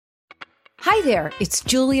Hi there, it's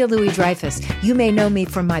Julia Louis-Dreyfus. You may know me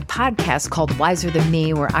from my podcast called Wiser Than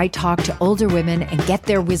Me, where I talk to older women and get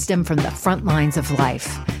their wisdom from the front lines of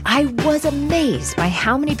life. I was amazed by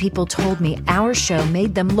how many people told me our show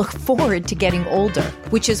made them look forward to getting older,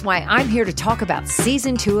 which is why I'm here to talk about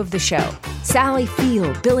season 2 of the show. Sally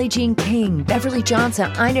Field, Billie Jean King, Beverly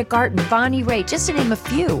Johnson, Ina Garten, Bonnie Raitt, just to name a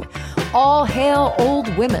few. All hail old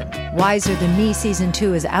women. Wiser Than Me season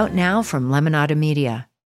 2 is out now from Lemonada Media.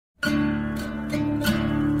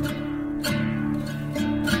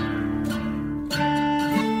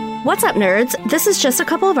 What's up, nerds? This is Just a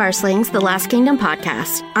Couple of Arslings, the Last Kingdom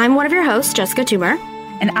podcast. I'm one of your hosts, Jessica Toomer.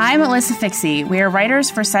 And I'm Alyssa Fixie. We are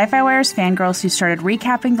writers for Sci-Fi Wire's Fangirls who started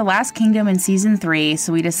recapping The Last Kingdom in Season 3,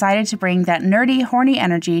 so we decided to bring that nerdy, horny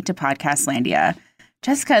energy to Podcastlandia.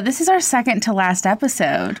 Jessica, this is our second to last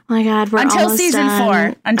episode. Oh my God, we're until almost season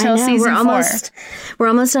done. 4. Until season 4. We're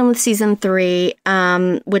almost done with season 3,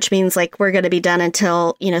 which means like we're going to be done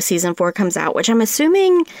until, season 4 comes out, which I'm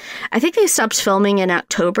assuming, I think they stopped filming in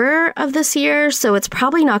October of this year, so it's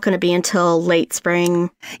probably not going to be until late spring.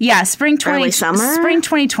 Yeah, early summer. Spring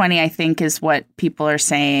 2020, I think, is what people are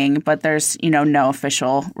saying, but there's, no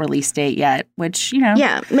official release date yet, which,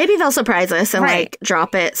 Yeah, maybe they'll surprise us and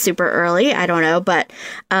drop it super early. I don't know, but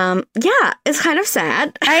yeah, it's kind of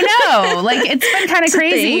sad. I know, it's been kind of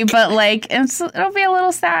crazy, but it'll be a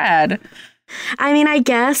little sad. I mean, I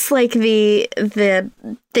guess the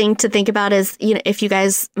thing to think about is, if you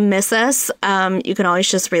guys miss us, you can always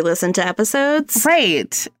just re-listen to episodes.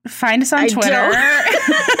 Right. Find us on Twitter.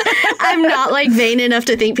 I'm not vain enough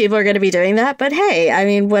to think people are going to be doing that, but hey, I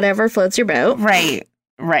mean, whatever floats your boat.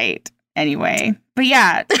 Right. Anyway, but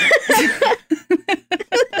yeah.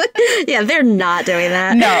 Yeah, they're not doing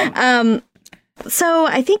that. No. So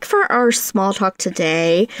I think for our small talk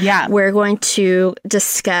today, we're going to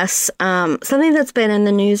discuss something that's been in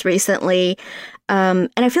the news recently. And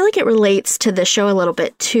I feel like it relates to the show a little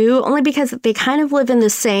bit too, only because they kind of live in the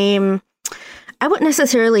same, I wouldn't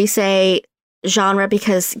necessarily say genre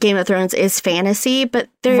because Game of Thrones is fantasy, but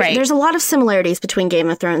there's a lot of similarities between Game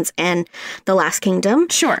of Thrones and The Last Kingdom.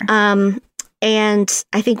 Sure. And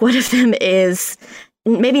I think one of them is,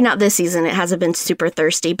 maybe not this season, it hasn't been super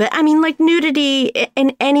thirsty, but I mean, nudity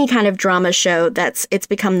in any kind of drama show, it's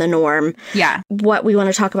become the norm. Yeah. What we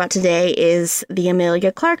want to talk about today is the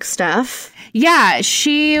Emilia Clarke stuff. Yeah,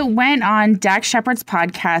 she went on Dax Shepard's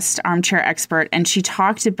podcast, Armchair Expert, and she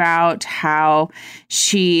talked about how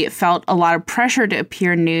she felt a lot of pressure to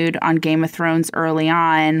appear nude on Game of Thrones early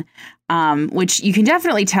on. Which you can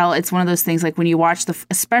definitely tell it's one of those things when you watch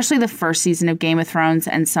especially the first season of Game of Thrones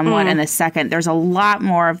and somewhat in the second, there's a lot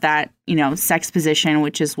more of that, sex position,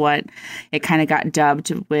 which is what it kind of got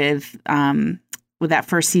dubbed with that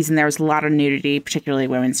first season. There was a lot of nudity, particularly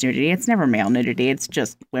women's nudity. It's never male nudity. It's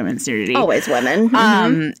just women's nudity. Always women.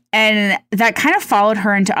 Mm-hmm. And that kind of followed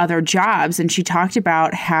her into other jobs. And she talked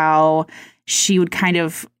about how she would kind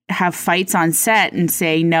of have fights on set and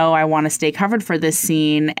say, no, I want to stay covered for this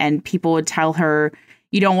scene. And people would tell her,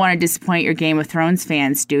 you don't want to disappoint your Game of Thrones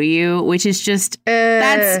fans, do you? Which is just,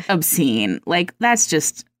 that's obscene. That's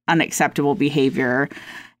just unacceptable behavior.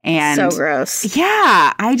 And so gross.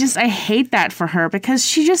 Yeah. I hate that for her because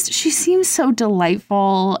she seems so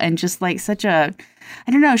delightful and just such a,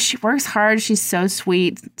 I don't know. She works hard. She's so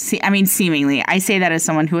sweet. Seemingly. I say that as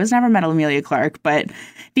someone who has never met Emilia Clarke, but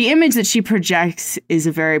the image that she projects is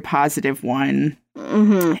a very positive one.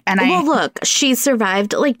 Mm-hmm. And look, she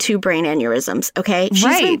survived 2 brain aneurysms. Okay,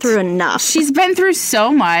 she's been through enough. She's been through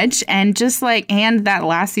so much, and just and that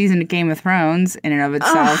last season of Game of Thrones, in and of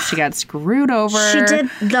itself, she got screwed over. She did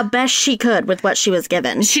the best she could with what she was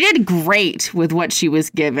given. She did great with what she was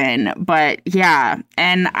given, but yeah,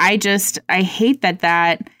 and I hate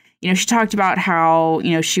that. She talked about how,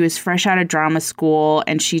 she was fresh out of drama school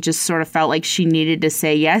and she just sort of felt like she needed to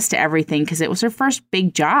say yes to everything because it was her first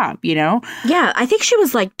big job, Yeah, I think she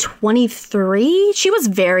was 23. She was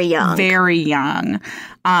very young. Very young,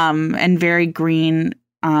 and very green.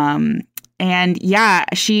 And yeah,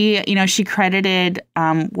 she credited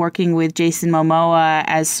working with Jason Momoa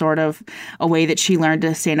as sort of a way that she learned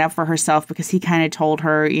to stand up for herself because he kind of told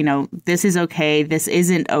her, this is okay, this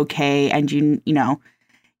isn't okay, and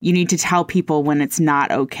you need to tell people when it's not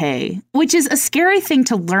okay, which is a scary thing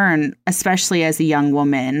to learn, especially as a young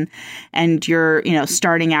woman. And you're,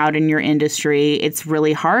 starting out in your industry. It's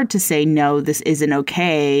really hard to say, no, this isn't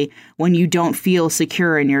okay when you don't feel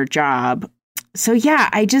secure in your job. So, yeah,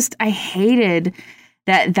 I hated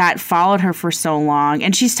that followed her for so long.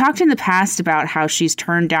 And she's talked in the past about how she's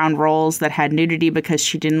turned down roles that had nudity because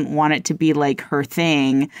she didn't want it to be like her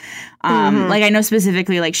thing. Like I know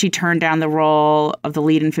specifically, like she turned down the role of the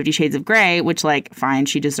lead in 50 Shades of Grey, which like, fine,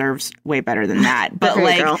 she deserves way better than that. But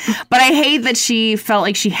but I hate that she felt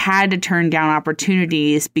like she had to turn down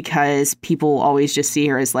opportunities because people always just see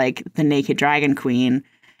her as like the naked dragon queen.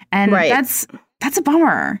 And that's a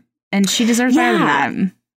bummer. And she deserves better than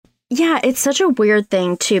that. Yeah, it's such a weird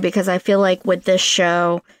thing, too, because I feel like with this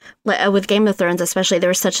show, with Game of Thrones especially, there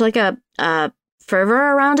was such like a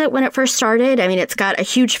fervor around it when it first started. I mean, it's got a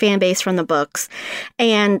huge fan base from the books.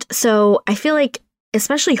 And so I feel like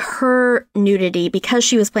especially her nudity, because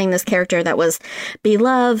she was playing this character that was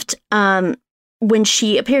beloved, when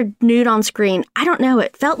she appeared nude on screen, I don't know,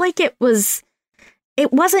 it felt like it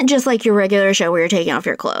wasn't just like your regular show where you're taking off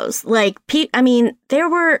your clothes. Like, I mean,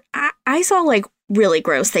 I saw like really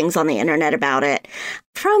gross things on the internet about it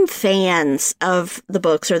from fans of the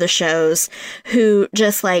books or the shows who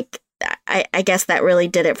just like, I guess that really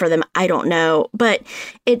did it for them. I don't know. But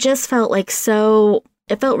it just felt like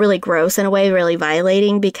it felt really gross in a way, really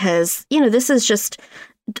violating because, you know, this is just,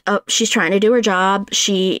 she's trying to do her job.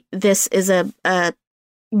 This is a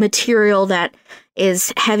material that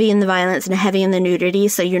is heavy in the violence and heavy in the nudity.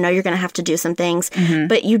 So, you know, you're going to have to do some things,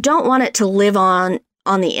 but you don't want it to live on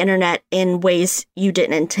the internet in ways you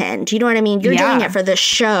didn't intend. You know what I mean? You're doing it for this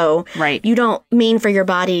show. Right. You don't mean for your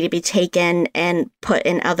body to be taken and put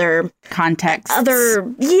in other contexts.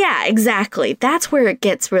 Yeah, exactly. That's where it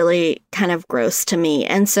gets really kind of gross to me.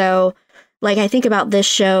 And so, like, I think about this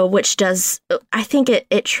show, which I think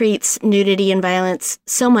it treats nudity and violence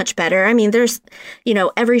so much better. I mean, there's, you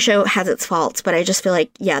know, every show has its faults, but I just feel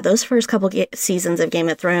like, those first couple seasons of Game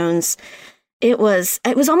of Thrones, it was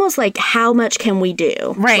almost like, how much can we do?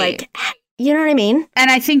 Right. Like, you know what I mean?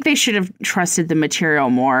 And I think they should have trusted the material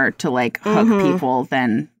more to like hook people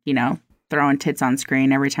than, you know, throwing tits on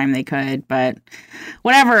screen every time they could. But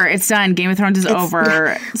whatever, it's done. Game of Thrones is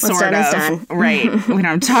over. Sort of. Done. Right. We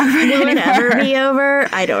don't talk about it anymore. Will it ever be over?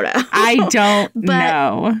 I don't know. I don't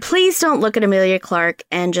know. Please don't look at Emilia Clarke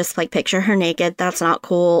and just like picture her naked. That's not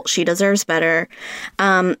cool. She deserves better.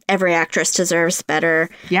 Every actress deserves better.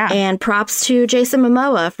 Yeah. And props to Jason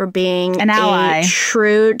Momoa for being an ally, a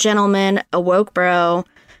true gentleman, a woke bro.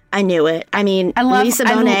 I knew it. I mean, Lisa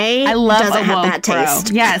Bonet doesn't have that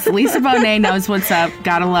taste. Yes, Lisa Bonet knows what's up.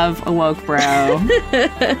 Gotta love a woke bro.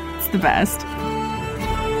 It's the best.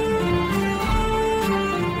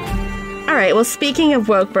 All right. Well, speaking of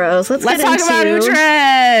woke bros, let's talk about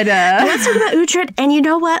Uhtred. Let's talk about Uhtred. And you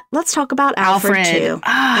know what? Let's talk about Alfred too.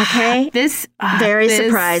 Okay. Very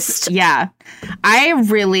surprised. Yeah. I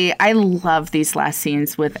love these last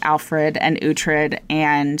scenes with Alfred and Uhtred,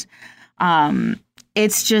 and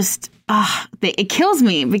it's just, it kills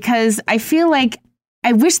me because I feel like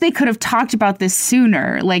I wish they could have talked about this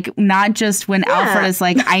sooner. Like, not just when Alfred is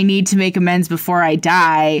like, I need to make amends before I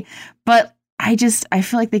die. But I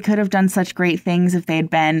feel like they could have done such great things if they had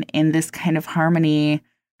been in this kind of harmony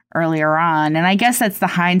earlier on. And I guess that's the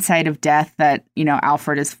hindsight of death that, you know,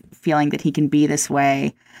 Alfred is feeling that he can be this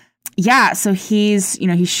way. Yeah. So he's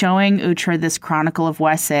showing Uhtred this Chronicle of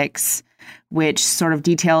Wessex, which sort of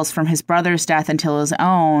details from his brother's death until his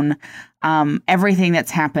own, everything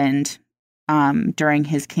that's happened during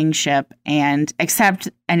his kingship, and except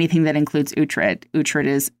anything that includes Uhtred. Uhtred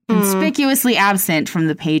is conspicuously absent from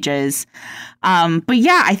the pages. But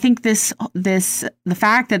yeah, I think the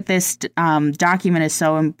fact that this document is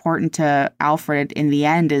so important to Alfred in the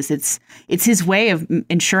end is it's his way of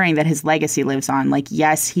ensuring that his legacy lives on. Like,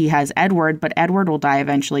 yes, he has Edward, but Edward will die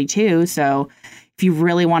eventually too. So if you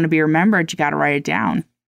really want to be remembered, you got to write it down.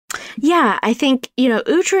 Yeah, I think, you know,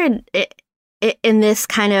 Uhtred, in this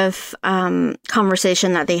kind of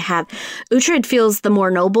conversation that they have, Uhtred feels the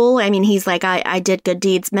more noble. I mean, he's like, I did good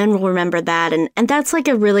deeds. Men will remember that. And that's like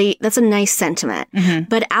that's a nice sentiment. Mm-hmm.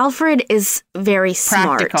 But Alfred is very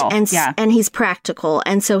smart and he's practical.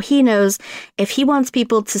 And so he knows if he wants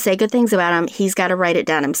people to say good things about him, he's got to write it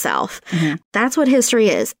down himself. Mm-hmm. That's what history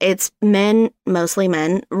is. It's men, mostly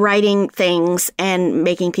men, writing things and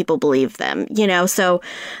making people believe them, you know? So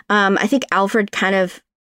I think Alfred kind of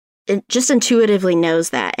just intuitively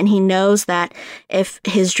knows that. And he knows that if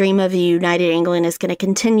his dream of a united England is going to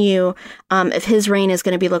continue, if his reign is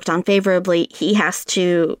going to be looked on favorably, he has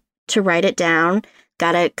to write it down,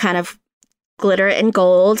 got to kind of glitter and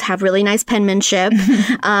gold, have really nice penmanship.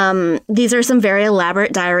 These are some very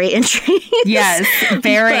elaborate diary entries. Yes,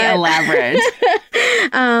 very elaborate.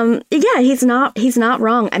 Yeah, he's not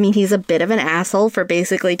wrong. I mean, he's a bit of an asshole for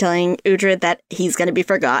basically telling Uhtred that he's going to be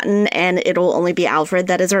forgotten and it'll only be Alfred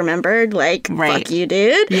that is remembered. Like, fuck you,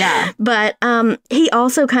 dude. Yeah. But he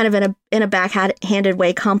also kind of in a backhanded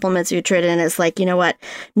way compliments Uhtred and is like, you know what?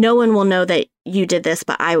 No one will know that you did this,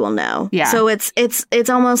 but I will know. Yeah. So it's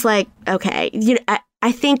almost like, okay,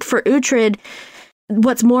 I think for Uhtred,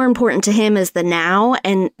 what's more important to him is the now,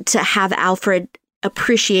 and to have Alfred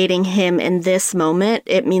appreciating him in this moment,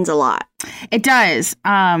 it means a lot. It does.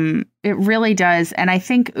 It really does. And I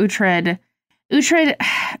think Uhtred,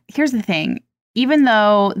 here's the thing. Even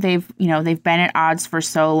though they've been at odds for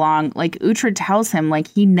so long, like Uhtred tells him, like,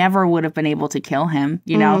 he never would have been able to kill him.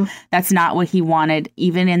 You know, that's not what he wanted.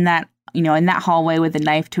 Even in that, in that hallway with the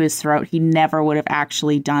knife to his throat, he never would have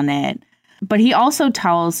actually done it. But he also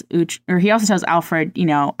tells Alfred,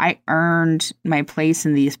 I earned my place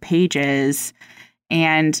in these pages.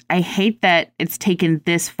 And I hate that it's taken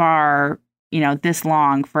this far, this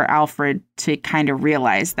long for Alfred to kind of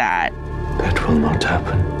realize that. That will not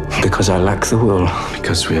happen. Because I lack the will.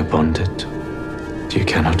 Because we are bonded. You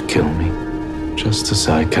cannot kill me. Just as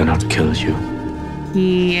I cannot kill you.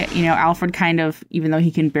 Alfred kind of, even though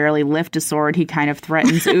he can barely lift a sword, he kind of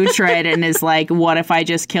threatens Uhtred and is like, what if I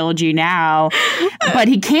just killed you now? But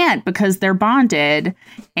he can't because they're bonded.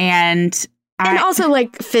 And also,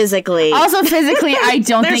 like, physically. I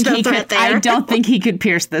don't think he could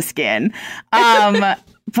pierce the skin.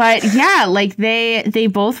 But yeah, like they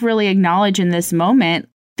both really acknowledge in this moment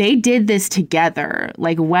they did this together.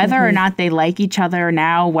 Like, whether or not they like each other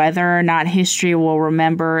now, whether or not history will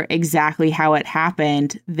remember exactly how it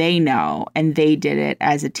happened, they know, and they did it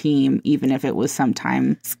as a team, even if it was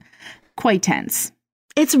sometimes quite tense.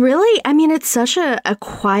 It's really, it's such a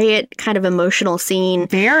quiet kind of emotional scene.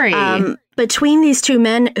 Very. Between these two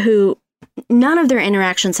men who none of their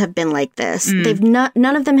interactions have been like this.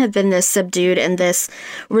 None of them have been this subdued and this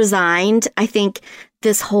resigned. I think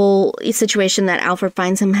this whole situation that Alfred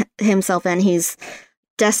finds himself in, he's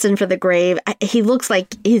destined for the grave. He looks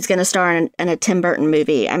like he's going to star in a Tim Burton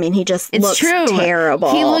movie. I mean, he just looks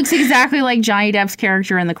terrible. He looks exactly like Johnny Depp's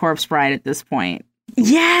character in The Corpse Bride at this point.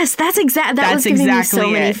 Yes, that was giving me so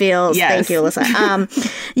many feels. Yes. Thank you,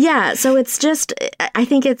 Alyssa. Yeah, so it's just, I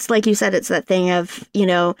think it's like you said, it's that thing of,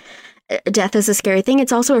 death is a scary thing.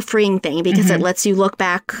 It's also a freeing thing because it lets you look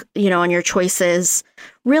back, on your choices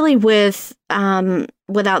really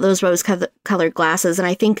without those rose-colored glasses. And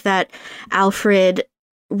I think that Alfred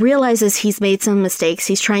realizes he's made some mistakes.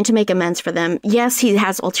 He's trying to make amends for them. Yes, he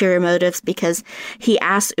has ulterior motives because he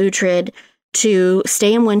asked Uhtred to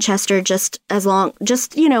stay in Winchester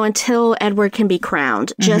until Edward can be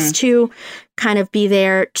crowned, just to kind of be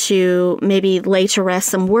there to maybe lay to rest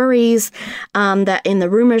some worries that in the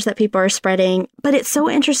rumors that people are spreading. But it's so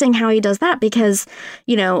interesting how he does that because,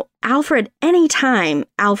 anytime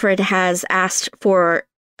Alfred has asked for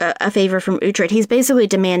a favor from Uhtred, he's basically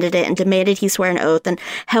demanded it and demanded he swear an oath and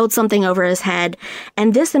held something over his head.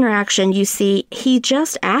 And this interaction, you see, he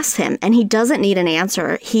just asks him and he doesn't need an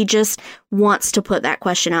answer. He just wants to put that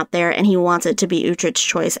question out there and he wants it to be Uhtred's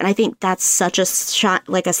choice. And I think that's such a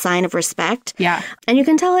a sign of respect. Yeah. And you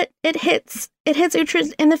can tell it hits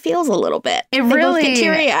Uhtred in the feels a little bit. They both get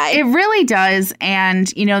teary-eyed. It really does. And,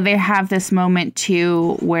 they have this moment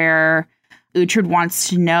too where Uhtred wants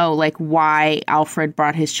to know, like, why Alfred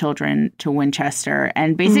brought his children to Winchester.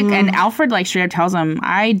 And and Alfred, like, straight up tells him,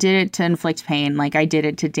 I did it to inflict pain. Like, I did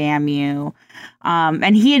it to damn you.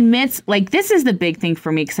 And he admits, like, this is the big thing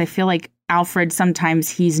for me, because I feel like Alfred, sometimes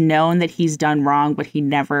he's known that he's done wrong, but he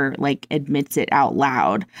never, like, admits it out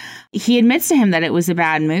loud. He admits to him that it was a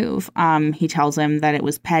bad move. He tells him that it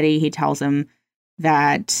was petty. He tells him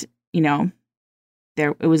that,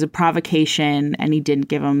 it was a provocation and he didn't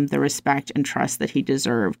give him the respect and trust that he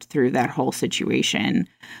deserved through that whole situation.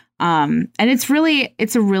 And it's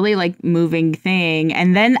a really like moving thing.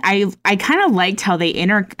 And then I kind of liked how they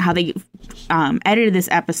edited this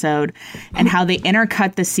episode and how they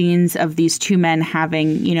intercut the scenes of these two men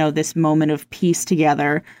having, this moment of peace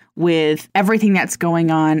together with everything that's going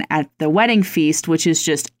on at the wedding feast, which is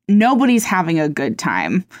just nobody's having a good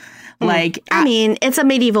time. Like, it's a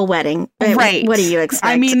medieval wedding. Right. What do you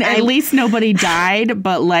expect? At least nobody died,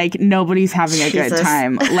 but, like, nobody's having a good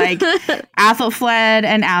time. Like, Athelflaed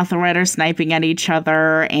and Athelred are sniping at each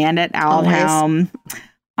other and at Aldhelm.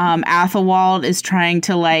 Athelwald is trying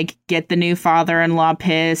to, like, get the new father-in-law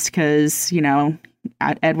pissed because,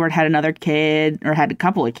 Edward had another kid, or had a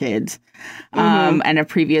couple of kids. and a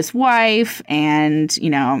previous wife. And, you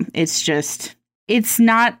know, it's just, it's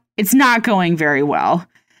not going very well.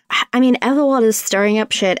 I mean, Ethelwald is stirring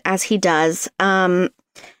up shit as he does.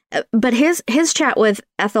 But his chat with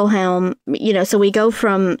Ethelhelm, you know, so we go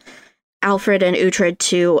from Alfred and Uhtred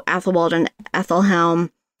to Ethelwald and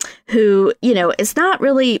Ethelhelm, who, you know, is not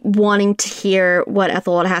really wanting to hear what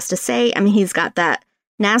Ethelwald has to say. I mean, he's got that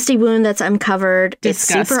nasty wound that's uncovered.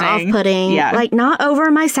 Disgusting. It's super off-putting. Yeah. Like, not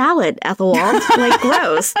over my salad, Ethelwald. Like,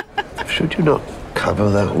 gross. Should you not cover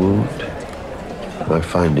that wound? I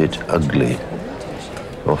find it ugly,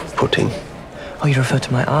 off-putting. Oh, you refer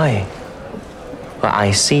to my eye? Well,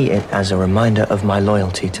 I see it as a reminder of my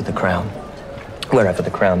loyalty to the crown, wherever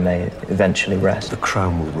the crown may eventually rest. The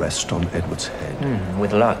crown will rest on Edward's head.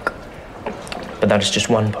 With luck. But that is just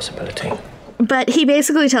one possibility. But he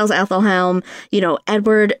basically tells Ethelhelm, you know,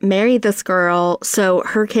 Edward married this girl, so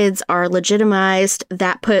her kids are legitimized.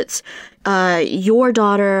 That puts your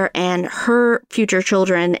daughter and her future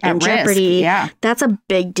children in jeopardy. Yeah. That's a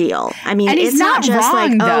big deal. I mean, And it's not just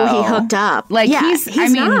wrong, like, though. oh, he hooked up. Like, yeah, he's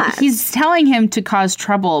he's telling him to cause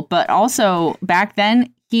trouble, but also back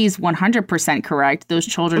then, he's 100% correct. Those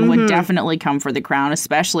children would definitely come for the crown,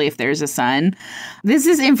 especially if there's a son. This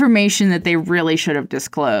is information that they really should have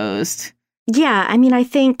disclosed. Yeah, I mean, I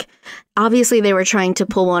think obviously they were trying to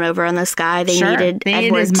pull one over on this guy. They needed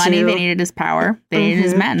Edward his money, they needed his power, they needed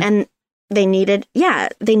his men. And they needed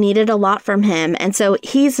a lot from him. And so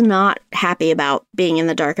he's not happy about being in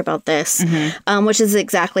the dark about this, which is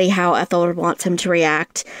exactly how Ethelwald wants him to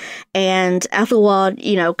react. And Ethelwald,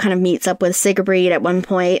 you know, kind of meets up with Sigebreed at one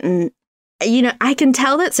point, and you know, I can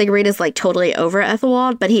tell that Sigebreed is like totally over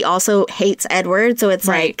Ethelwald, but he also hates Edward. So it's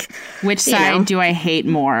like, which side do I hate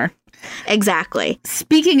more? Exactly.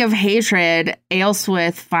 Speaking of hatred,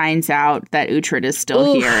 Aelswith finds out that Uhtred is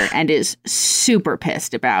still here and is super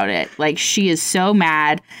pissed about it. Like, she is so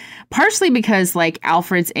mad, partially because, like,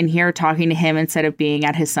 Alfred's in here talking to him instead of being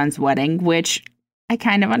at his son's wedding, which I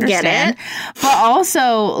kind of understand. But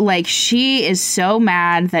also, like, she is so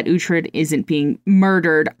mad that Uhtred isn't being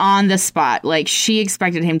murdered on the spot. Like, she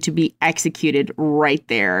expected him to be executed right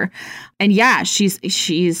there. And yeah,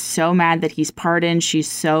 she's so mad that he's pardoned. She's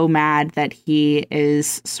so mad that he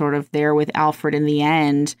is sort of there with Alfred in the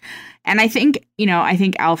end. And I think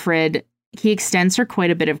Alfred, he extends her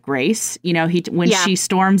quite a bit of grace. You know, when she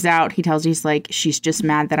storms out, he tells her, he's like, she's just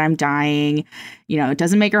mad that I'm dying. You know, it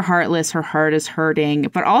doesn't make her heartless. Her heart is hurting.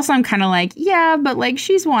 But also I'm kind of like, yeah, but like,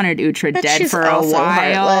 she's wanted Uhtred dead for a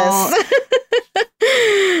while.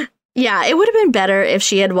 Yeah, it would have been better if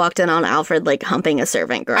she had walked in on Alfred, like, humping a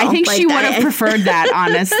servant girl. I think she would have preferred that,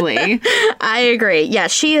 honestly. I agree. Yeah,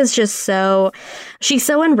 she is just she's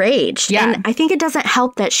so enraged. Yeah. And I think it doesn't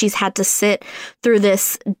help that she's had to sit through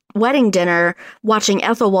this wedding dinner watching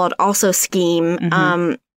Ethelwald also scheme.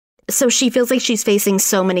 So she feels like she's facing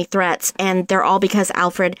so many threats, and they're all because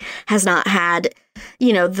Alfred has not had,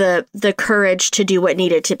 you know, the courage to do what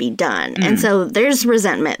needed to be done. And so there's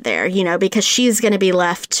resentment there, you know, because she's going to be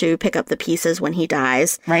left to pick up the pieces when he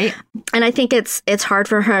dies. Right. And I think it's hard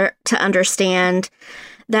for her to understand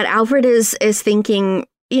that Alfred is thinking,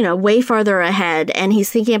 you know, way farther ahead, and he's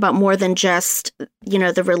thinking about more than just, you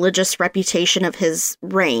know, the religious reputation of his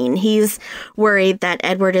reign. He's worried that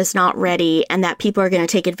Edward is not ready and that people are going to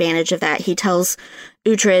take advantage of that. He tells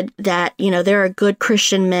Uhtred that, you know, there are good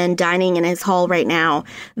Christian men dining in his hall right now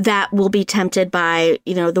that will be tempted by,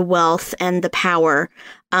 you know, the wealth and the power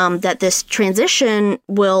that this transition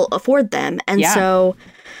will afford them. And so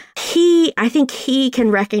I think he can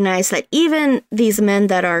recognize that even these men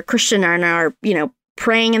that are Christian and are, you know,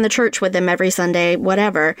 praying in the church with them every Sunday,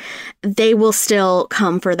 whatever, they will still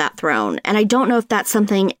come for that throne. And I don't know if that's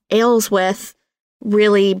something Aelswith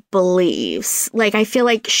really believes. Like, I feel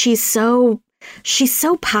like she's so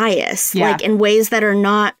pious, like in ways that are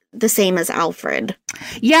not the same as Alfred.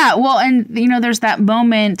 Yeah, well, and you know, there's that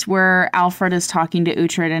moment where Alfred is talking to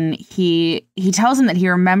Uhtred, and he tells him that he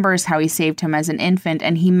remembers how he saved him as an infant,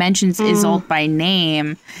 and he mentions Isolde by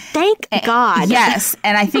name. Thank God. Yes,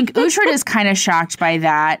 and I think Uhtred is kind of shocked by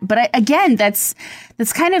that. But again, that's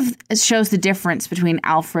kind of shows the difference between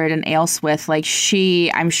Alfred and Aelswith. Like,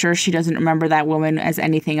 I'm sure she doesn't remember that woman as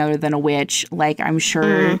anything other than a witch. Like, I'm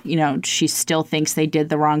sure, you know, she still thinks they did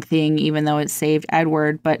the wrong thing, even though it saved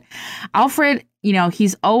Edward. But Alfred, you know,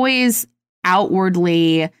 he's always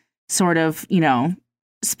outwardly sort of, you know,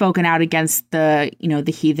 spoken out against the, you know,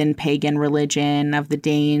 the heathen pagan religion of the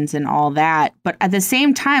Danes and all that. But at the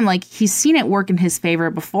same time, like, he's seen it work in his favor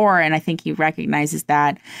before. And I think he recognizes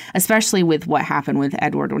that, especially with what happened with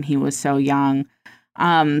Edward when he was so young.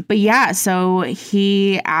 But yeah, so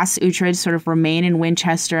he asks Uhtred to sort of remain in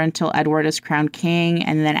Winchester until Edward is crowned king.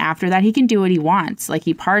 And then after that, he can do what he wants. Like,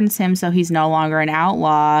 he pardons him, so he's no longer an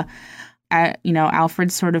outlaw.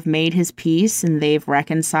 Alfred sort of made his peace, and they've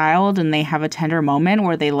reconciled, and they have a tender moment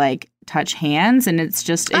where they like touch hands, and it's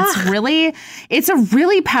a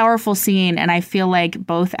really powerful scene. And I feel like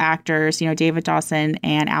both actors, David Dawson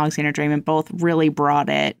and Alexander Dreymon, both really brought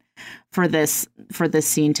it for this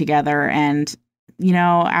scene together. And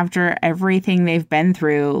after everything they've been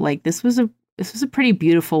through, like, this was a pretty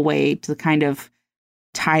beautiful way to kind of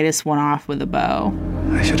tie this one off with a bow.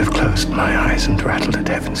 I should have closed my eyes and rattled at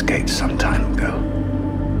heaven's gates some time ago.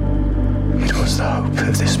 It was the hope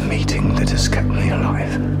of this meeting that has kept me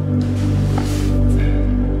alive.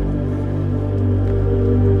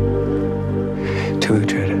 To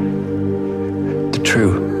Uhtred, the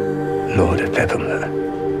true Lord of Peppermere.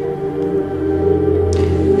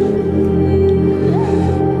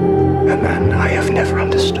 A man I have never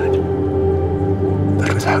understood,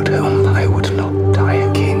 but without whom I would not die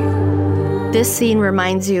a king. This scene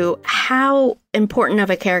reminds you how important of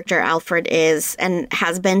a character Alfred is and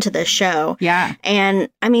has been to this show. Yeah. And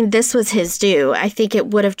I mean, this was his due. I think it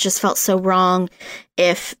would have just felt so wrong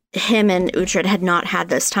if him and Uhtred had not had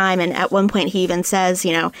this time. And at one point he even says,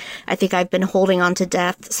 I think I've been holding on to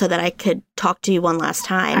death so that I could talk to you one last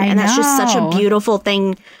time. And that's just such a beautiful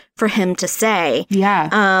thing for him to say.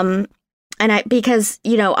 Yeah. Because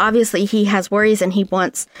obviously he has worries and he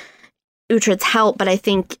wants Uhtred's help, but I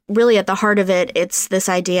think really at the heart of it, it's this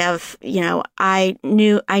idea of, I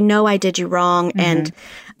know I did you wrong, and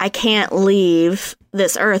I can't leave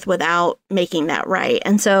this earth without making that right.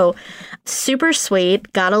 And so super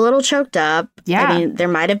sweet, got a little choked up. Yeah. I mean, there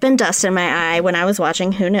might have been dust in my eye when I was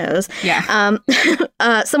watching, who knows? Yeah.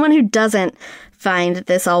 Someone who doesn't find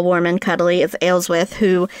this all warm and cuddly is Aelswith,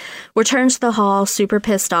 who returns to the hall super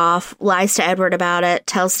pissed off, lies to Edward about it,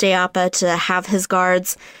 tells Steapa to have his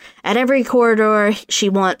guards at every corridor. She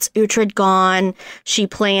wants Uhtred gone. She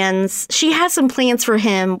has some plans for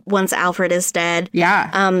him once Alfred is dead. Yeah.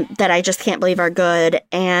 That I just can't believe are good.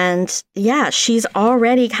 And yeah, she's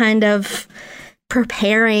already kind of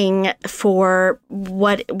preparing for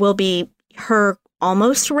what will be her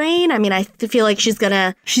almost reign. I mean, I feel like she's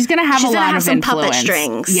gonna have a lot of some puppet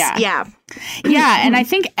strings. Yeah. And I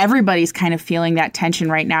think everybody's kind of feeling that tension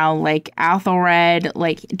right now. Like Athelred,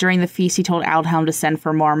 like during the feast, he told Aldhelm to send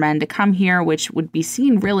for more men to come here, which would be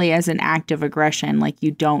seen really as an act of aggression. Like,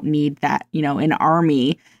 you don't need that, an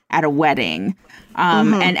army at a wedding.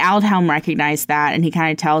 And Aldhelm recognized that, and he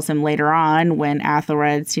kind of tells him later on when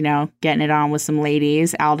Athelred's, getting it on with some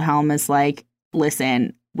ladies, Aldhelm is like,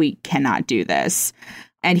 listen, we cannot do this.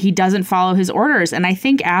 And he doesn't follow his orders. And I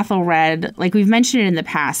think Athelred, like we've mentioned it in the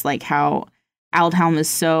past, like how Aldhelm is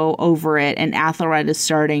so over it, and Athelred is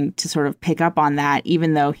starting to sort of pick up on that,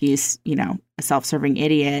 even though he's, a self-serving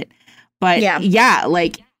idiot. But yeah,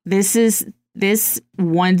 like this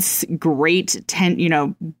once great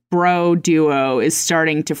bro duo is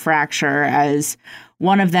starting to fracture, as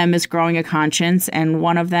one of them is growing a conscience and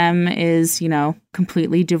one of them is,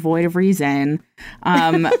 completely devoid of reason.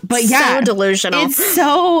 But yeah, so delusional.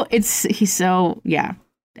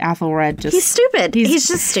 Athelred he's stupid. He's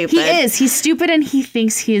just stupid. He is. He's stupid, and he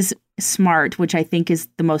thinks he's smart, which I think is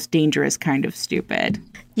the most dangerous kind of stupid.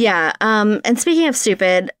 Yeah. And speaking of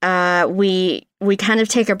stupid, we kind of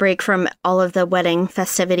take a break from all of the wedding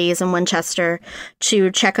festivities in Winchester to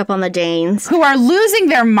check up on the Danes, who are losing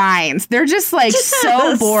their minds. They're just like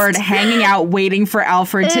so bored, hanging out, waiting for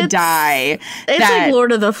Alfred to die. It's like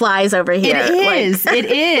Lord of the Flies over here. It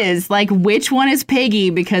is. Like, which one is Piggy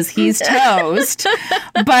because he's toast?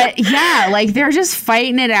 But yeah, like they're just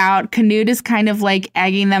fighting it out. Canute is kind of like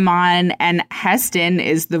egging them on, and Heston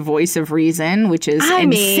is the voice of reason, which is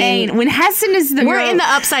insane. When Heston is we're in the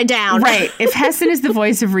upside down, right? If Heston is the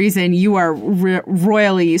voice of reason, you are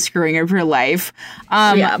royally screwing up your life.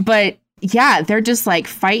 But yeah, they're just like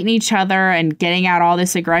fighting each other and getting out all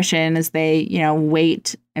this aggression as they,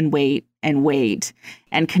 wait and wait and wait.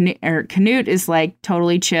 And Canute is like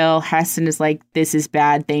totally chill. Heston is like, this is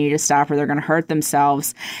bad. They need to stop or they're going to hurt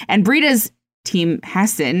themselves. And Brida's team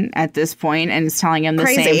Heston at this point and is telling him the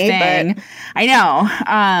same thing. But I know.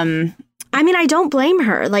 I mean, I don't blame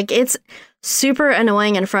her. Like, it's super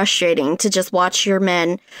annoying and frustrating to just watch your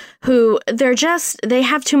men who they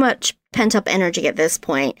have too much pent up energy at this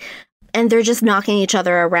point, and they're just knocking each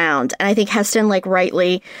other around. And I think Heston, like,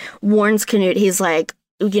 rightly warns Canute. He's like,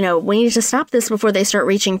 we need to stop this before they start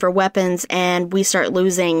reaching for weapons and we start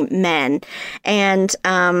losing men. And,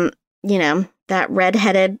 that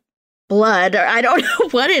redheaded blood, or I don't know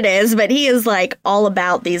what it is, but he is like all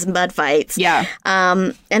about these mud fights. Yeah.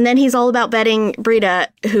 And then he's all about betting Brita,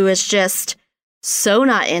 who is just so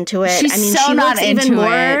not into it. She's she not into even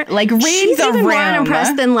more, it. Like, read the room. More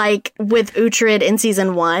unimpressed than like with Uhtred in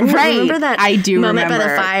season 1. Right. Remember that I do moment remember. by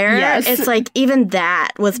the fire? Yes. It's like even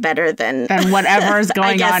that was better than whatever's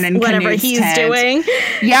going on in whatever Canute's he's tent. doing.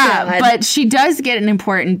 Yeah, God. but she does get an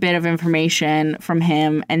important bit of information from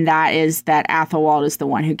him, and that is that Athelwald is the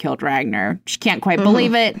one who killed Ragnar. She can't quite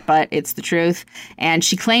believe it, but it's the truth. And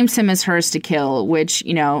she claims him as hers to kill, which,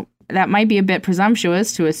 you know, that might be a bit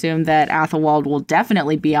presumptuous to assume that Athelwald will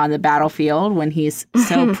definitely be on the battlefield when he's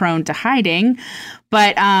so prone to hiding.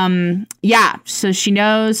 But yeah, so she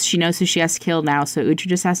knows who she has to kill now. So Uhtred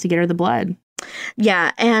just has to get her the blood.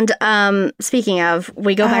 Yeah, and speaking of,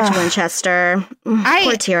 we go back to Winchester.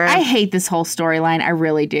 Poor Tira. I hate this whole storyline. I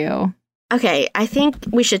really do. Okay, I think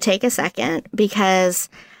we should take a second because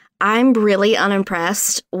I'm really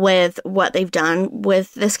unimpressed with what they've done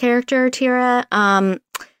with this character, Tira.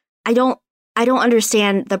 I don't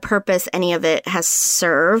understand the purpose any of it has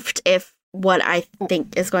served if what I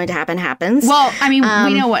think is going to happen happens. Well, I mean,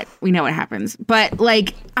 we know what happens, but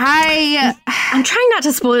like I'm trying not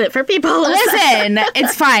to spoil it for people. Listen,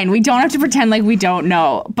 it's fine. We don't have to pretend like we don't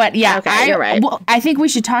know. But yeah, okay, you're right. Well, I think we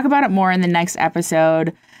should talk about it more in the next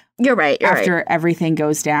episode. You're right. After everything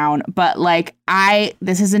goes down. But like I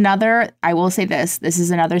will say this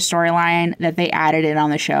is another storyline that they added in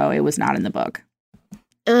on the show. It was not in the book.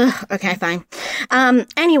 Okay, fine.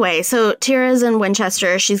 Anyway, so Tira's in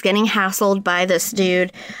Winchester. She's getting hassled by this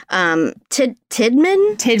dude, Tidman.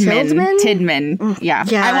 Yeah.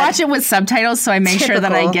 God. I watch it with subtitles, so I make sure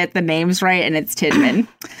that I get the names right, and it's Tidman.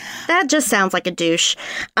 That just sounds like a douche.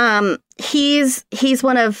 He's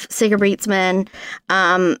one of Sigebrit's men.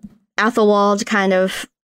 Athelwald kind of,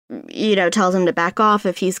 tells him to back off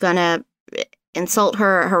if he's gonna insult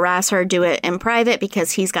her, harass her, do it in private because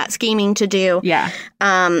he's got scheming to do. Yeah.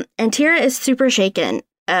 And Tira is super shaken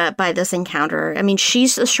by this encounter. I mean,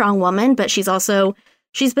 she's a strong woman, but she's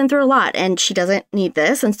been through a lot and she doesn't need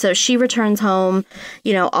this. And so she returns home.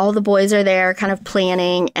 All the boys are there kind of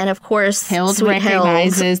planning. And of course, Hild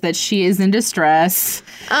recognizes that she is in distress.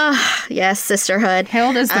 Yes, sisterhood.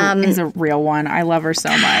 Hild is a real one. I love her so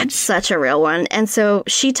much. Such a real one. And so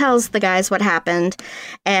she tells the guys what happened.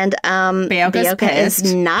 And Beocca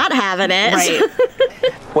is not having it. Right.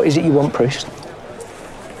 What is it you want, priest?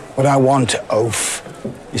 What I want, Oath,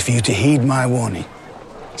 is for you to heed my warning.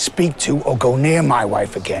 Speak to or go near my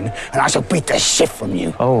wife again, and I shall beat the shit from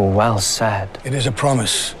you. Oh, well said. It is a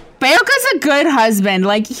promise. Beocca's a good husband.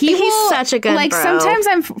 Like he's such a good like bro. Sometimes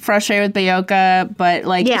I'm frustrated with Beocca, but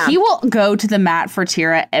like he will go to the mat for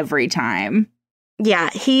Tira every time.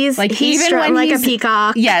 Yeah, he's even when a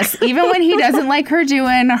peacock. Yes, even when he doesn't like her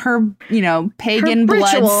doing her, pagan her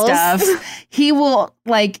blood rituals. stuff,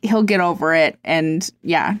 he'll get over it. And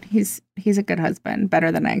yeah, he's a good husband,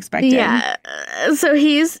 better than I expected. Yeah, so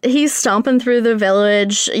he's stomping through the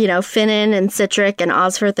village. Finan and Sihtric and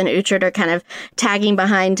Osferth and Uhtred are kind of tagging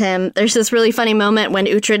behind him. There's this really funny moment when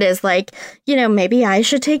Uhtred is like, maybe I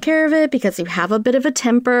should take care of it because you have a bit of a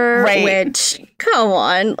temper. Right. Which, come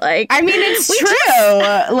on, like, I mean, it's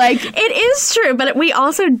true. Like, it is true, but we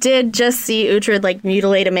also did just see Uhtred like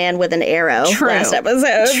mutilate a man with an arrow last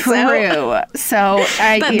episode. True. But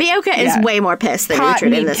Beocca is way more pissed than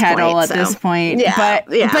Uhtred in this point. This point. Yeah,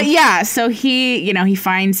 but yeah, so he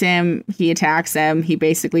finds him, he attacks him, he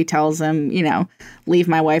basically tells him, leave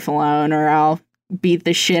my wife alone or I'll beat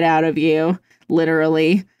the shit out of you,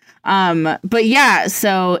 literally. But yeah,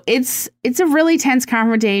 so it's a really tense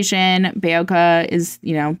confrontation. Beocca is,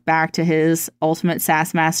 back to his ultimate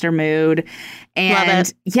Sassmaster mood. And love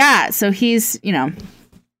it. Yeah, so he's,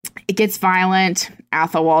 it gets violent.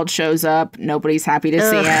 Athelwald shows up. Nobody's happy to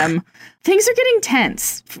see him. Things are getting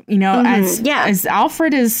tense, as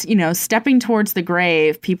Alfred is, stepping towards the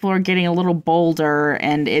grave. People are getting a little bolder,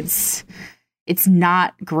 and it's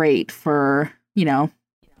not great for,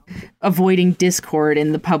 avoiding discord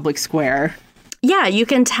in the public square. Yeah, you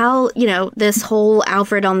can tell, this whole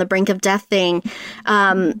Alfred on the brink of death thing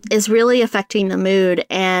is really affecting the mood.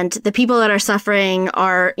 And the people that are suffering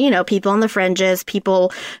are, people on the fringes,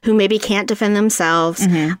 people who maybe can't defend themselves.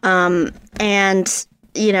 Mm-hmm. And,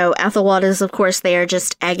 Athelwald is, of course, there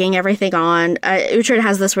just egging everything on. Uhtred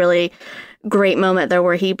has this really great moment, though,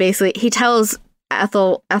 where he tells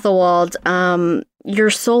Athelwald, your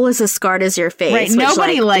soul is as scarred as your face. Right. Which,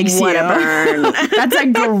 Nobody likes what you. A burn. That's a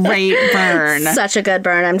great burn. Such a good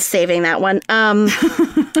burn. I'm saving that one.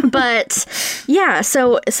 But yeah,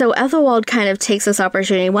 so Ethelwald kind of takes this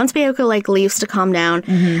opportunity. Once Beocca like leaves to calm down,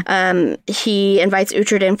 he invites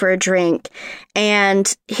Uhtred in for a drink,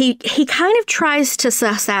 and he kind of tries to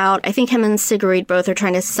suss out. I think him and Sigrid both are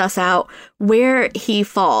trying to suss out where he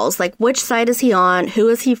falls. Like, which side is he on? Who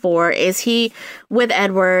is he for? Is he with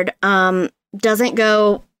Edward? Doesn't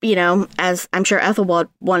go, as I'm sure Ethelwald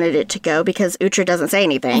wanted it to go, because Uhtred doesn't say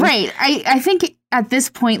anything. Right. I think at this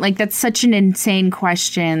point, like, that's such an insane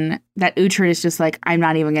question that Uhtred is just like, I'm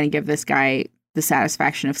not even going to give this guy the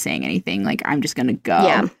satisfaction of saying anything. Like, I'm just going to go.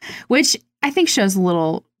 Yeah. Which I think shows a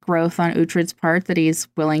little growth on Uhtred's part, that he's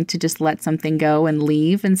willing to just let something go and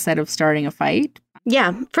leave instead of starting a fight.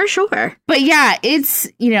 Yeah, for sure. But yeah, it's,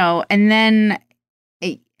 and then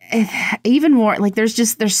even more, like,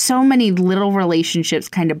 there's so many little relationships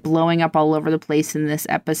kind of blowing up all over the place in this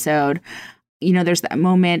episode. There's that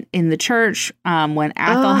moment in the church when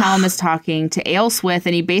Athelhelm is talking to Aelswith,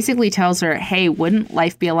 and he basically tells her, hey, wouldn't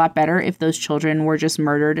life be a lot better if those children were just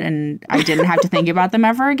murdered and I didn't have to think about them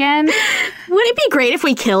ever again? Wouldn't it be great if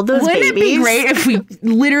we killed those babies? Wouldn't it be great if we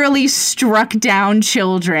literally struck down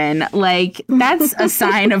children? Like, that's a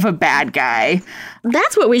sign of a bad guy.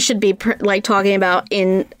 That's what we should be talking about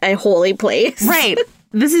in a holy place. Right.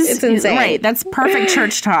 This is it's insane. Right. That's perfect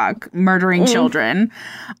church talk, murdering children.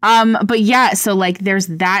 But yeah, so like there's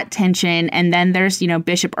that tension. And then there's,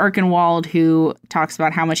 Bishop Erkenwald, who talks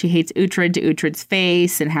about how much he hates Uhtred to Uhtred's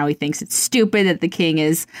face and how he thinks it's stupid that the king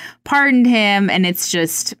has pardoned him. And it's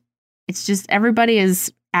just everybody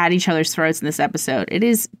is at each other's throats in this episode. It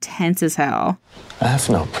is tense as hell. I have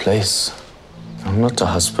no place. I'm not a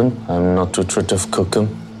husband. I'm not Uhtred of Cookham,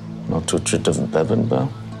 not Uhtred of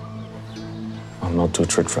Bebbanburg. I'm not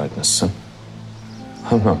Uhtred Ragnarsson.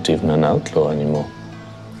 I'm not even an outlaw anymore.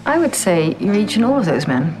 I would say you're each and all of those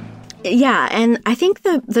men. Yeah, and I think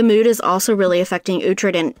the mood is also really affecting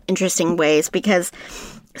Uhtred in interesting ways, because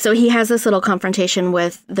so he has this little confrontation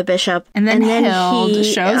with the bishop. And then Hild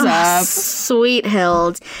shows up. Sweet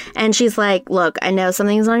Hild. And she's like, look, I know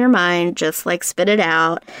something's on your mind. Just like spit it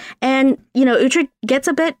out. And, Uhtred gets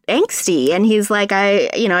a bit angsty. And he's like,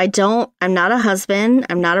 I'm not a husband.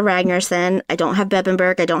 I'm not a Ragnarsson. I don't have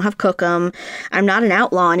Bebbanburg. I don't have Cookham. I'm not an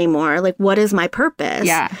outlaw anymore. Like, what is my purpose?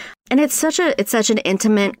 Yeah. And it's such an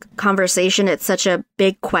intimate conversation. It's such a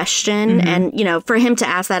big question. And, for him to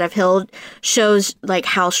ask that of Hild shows like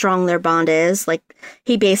how strong their bond is. Like,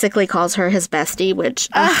 he basically calls her his bestie, which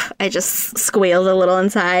I just squealed a little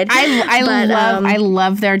inside. I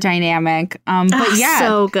love their dynamic. But yeah,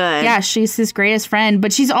 so good. Yeah, she's his greatest friend,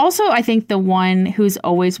 but she's also, I think, the one who's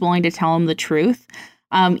always willing to tell him the truth.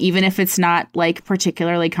 Even if it's not like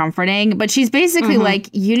particularly comforting, but she's basically like,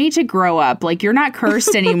 you need to grow up. Like, you're not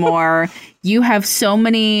cursed anymore. You have so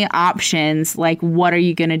many options. Like, what are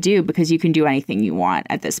you going to do? Because you can do anything you want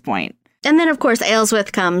at this point. And then, of course,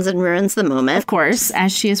 Aelswith comes and ruins the moment. Of course,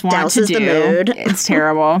 as she is wont to do. The mood. It's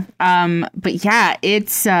terrible. But yeah,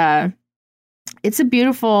 it's a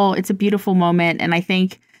beautiful moment. And I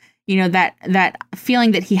think, that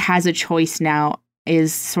feeling that he has a choice now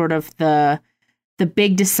is sort of the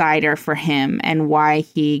big decider for him, and why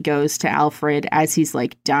he goes to Alfred as he's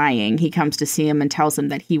like dying. He comes to see him and tells him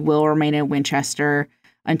that he will remain in Winchester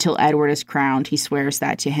until Edward is crowned. He swears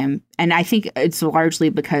that to him. And I think it's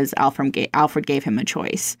largely because Alfred gave him a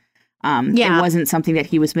choice. It wasn't something that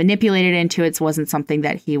he was manipulated into. It wasn't something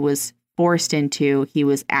that he was forced into. He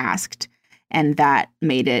was asked. And that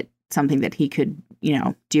made it something that he could,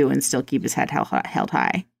 do and still keep his head held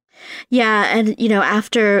high. Yeah. And,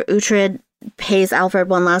 after Uhtred pays Alfred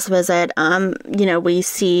one last visit, we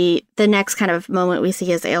see the next kind of moment we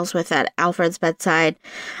see is Aelswith at Alfred's bedside,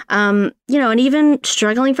 and even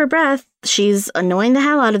struggling for breath. She's annoying the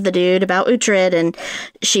hell out of the dude about Uhtred, and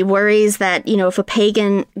she worries that, if a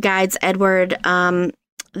pagan guides Edward,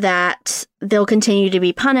 that they'll continue to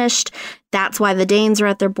be punished. That's why the Danes are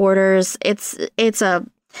at their borders. It's a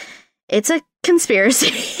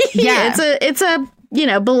conspiracy. Yeah. it's a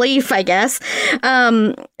belief, I guess.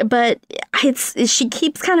 But she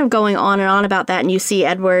keeps kind of going on and on about that. And you see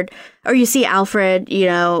Alfred,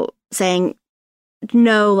 saying,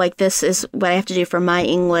 no, like, this is what I have to do for my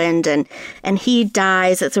England. And he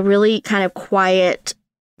dies. It's a really kind of quiet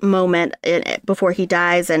moment before he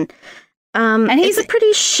dies. And And it's a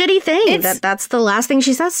pretty shitty thing that's the last thing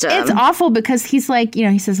she says to him. It's awful because he's like,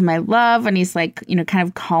 he says, my love, and he's like, kind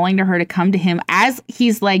of calling to her to come to him as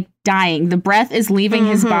he's like dying. The breath is leaving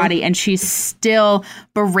his body, and she's still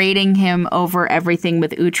berating him over everything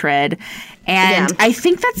with Uhtred. And I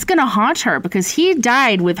think that's going to haunt her because he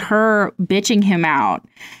died with her bitching him out.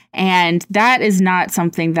 And that is not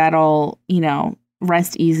something that'll,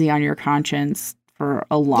 rest easy on your conscience for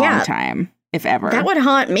a long time. If ever. That would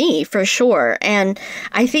haunt me for sure. And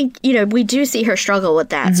I think, we do see her struggle with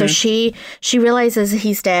that. So she realizes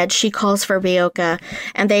he's dead. She calls for Beocca,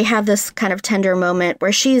 and they have this kind of tender moment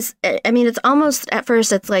where it's almost at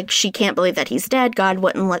first it's like she can't believe that he's dead. God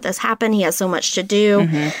wouldn't let this happen. He has so much to do.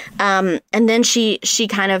 And then she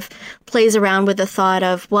kind of plays around with the thought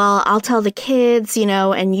of, well, I'll tell the kids, and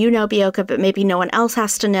Beocca, but maybe no one else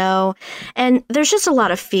has to know. And there's just a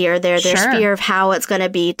lot of fear there. There's fear of how it's going to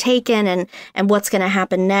be taken and what's going to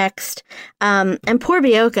happen next. And poor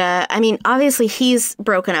Beocca, obviously he's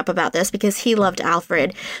broken up about this because he loved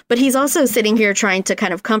Alfred, but he's also sitting here trying to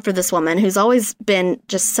kind of comfort this woman who's always been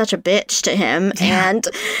just such a bitch to him. Yeah. And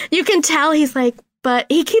you can tell he's like, but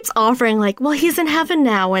he keeps offering like, well, he's in heaven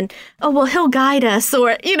now, and he'll guide us,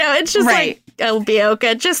 or it's just like, oh,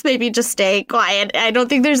 Beocca, just stay quiet. I don't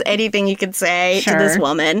think there's anything you could say to this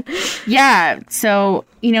woman. Yeah. So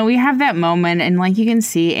we have that moment, and like you can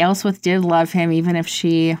see, Aelswith did love him, even if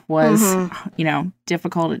she was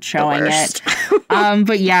difficult at showing it.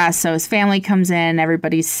 But yeah, so his family comes in,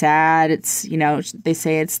 everybody's sad. It's they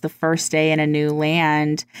say it's the first day in a new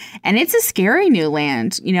land, and it's a scary new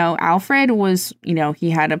land. Alfred was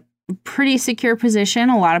he had a pretty secure position.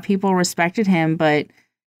 A lot of people respected him, but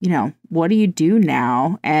what do you do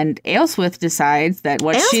now? And Aelswith decides that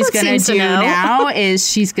what she's going to do now is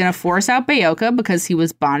she's going to force out Beocca because he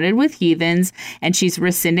was bonded with heathens, and she's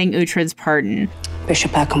rescinding Uhtred's pardon.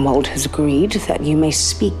 Bishop Erkenwald has agreed that you may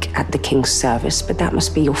speak at the king's service, but that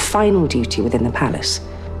must be your final duty within the palace.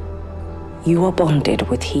 You are bonded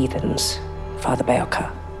with heathens, Father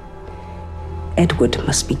Beocca. Edward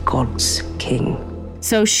must be God's king.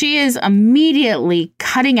 So she is immediately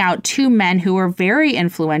cutting out two men who were very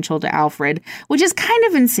influential to Alfred, which is kind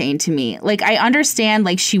of insane to me. Like, I understand,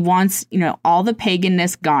 like, she wants, all the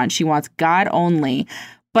paganness gone. She wants God only.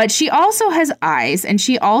 But she also has eyes, and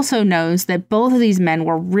she also knows that both of these men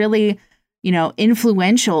were really,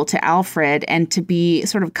 influential to Alfred, and to be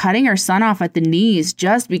sort of cutting her son off at the knees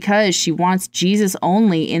just because she wants Jesus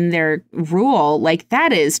only in their rule. Like,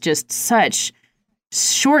 that is just such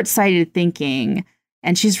short-sighted thinking.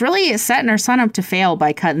 And she's really setting her son up to fail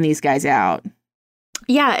by cutting these guys out.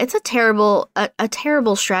 Yeah, it's a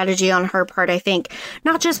terrible strategy on her part, I think.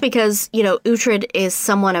 Not just because, Uhtred is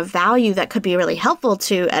someone of value that could be really helpful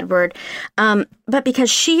to Edward, but because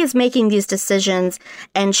she is making these decisions,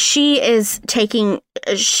 and she's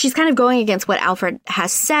kind of going against what Alfred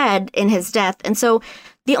has said in his death. And so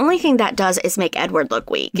the only thing that does is make Edward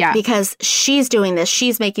look weak. Yeah. Because she's doing this.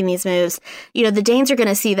 She's making these moves. The Danes are going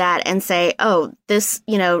to see that and say, oh, this,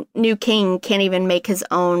 new king can't even make his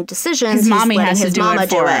own decisions. His mommy has to do it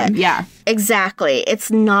for him. Yeah. Exactly.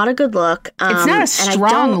 It's not a good look. It's not a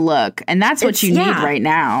strong look. And that's what you need right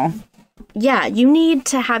now. Yeah, you need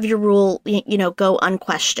to have your rule, go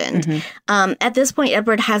unquestioned. Mm-hmm. At this point,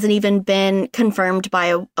 Edward hasn't even been confirmed by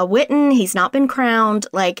a Witten. He's not been crowned.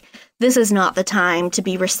 Like, this is not the time to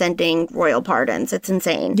be rescinding royal pardons. It's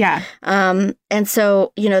insane. Yeah. And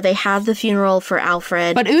so, they have the funeral for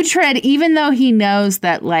Alfred. But Uhtred, even though he knows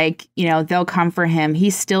that, they'll come for him, he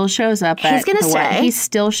still shows up. He's going to stay. He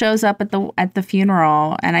still shows up at the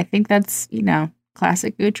funeral. And I think that's,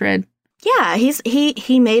 classic Uhtred. Yeah,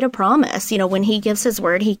 he made a promise. When he gives his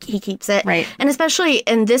word, he keeps it. Right. And especially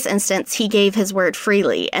in this instance, he gave his word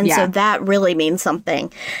freely. And so that really means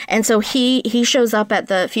something. And so he shows up at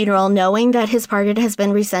the funeral knowing that his pardon has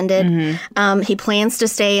been rescinded. Mm-hmm. He plans to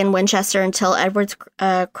stay in Winchester until Edward's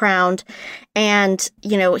crowned. And,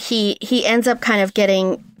 he ends up kind of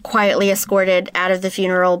getting quietly escorted out of the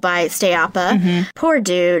funeral by Steapa. Mm-hmm. Poor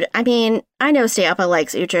dude. I mean, I know Steapa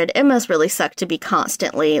likes Uhtred. It must really suck to be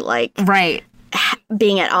constantly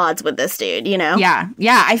being at odds with this dude, Yeah.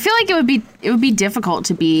 I feel like it would be difficult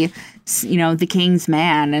to be, the king's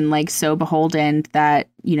man and so beholden that,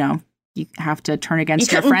 you have to turn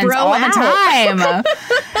against your friends all the time.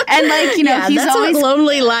 And he's that's always a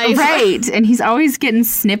lonely life. Right. And he's always getting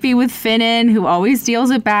snippy with Finan, who always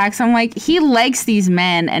deals it back. So I'm like, he likes these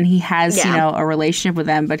men and he has, a relationship with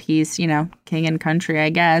them, but he's, king and country, I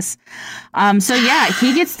guess. So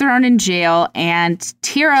he gets thrown in jail, and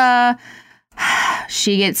Thyra,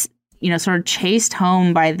 she gets, sort of chased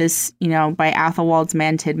home by this, by Athelwald's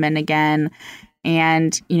man Tidmund again.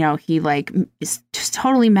 and, you know, he like is just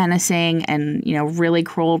totally menacing and, you know, really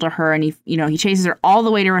cruel to her. And he chases her all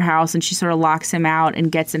the way to her house, and she sort of locks him out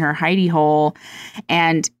and gets in her hidey hole.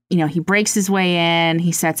 And, you know, he breaks his way in,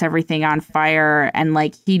 he sets everything on fire, and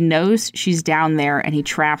like he knows she's down there and he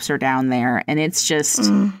traps her down there. And it's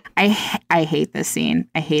just, I hate this scene.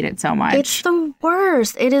 I hate it so much. It's the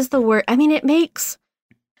worst. It is the worst. I mean,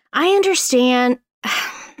 I understand.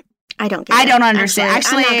 I don't get it. I don't understand.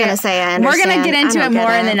 Actually, I'm not going to say I understand. We're going to get into it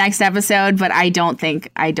more in the next episode, but I don't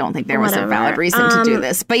think there was a valid reason to do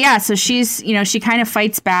this. But yeah, so she's, you know, she kind of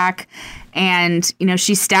fights back, and, you know,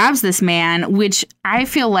 she stabs this man, which I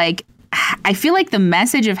feel like the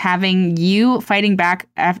message of having you fighting back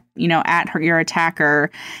at your attacker,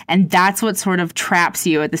 and that's what sort of traps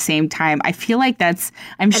you at the same time. I feel like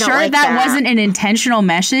I'm sure that wasn't an intentional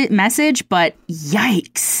message, but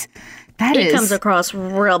yikes. It comes across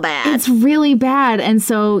real bad. It's really bad. And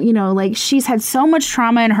so, you know, like she's had so much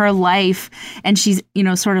trauma in her life, and she's, you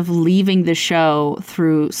know, sort of leaving the show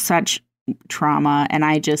through such trauma. And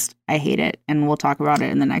I hate it. And we'll talk about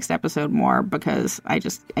it in the next episode more, because I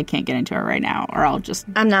can't get into it right now, or I'll just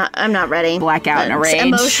I'm not ready. Black out in a rage.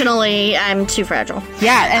 Emotionally, I'm too fragile.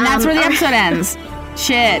 Yeah, and that's where the episode ends.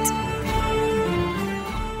 Shit.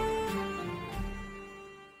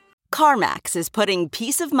 CarMax is putting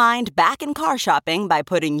peace of mind back in car shopping by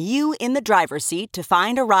putting you in the driver's seat to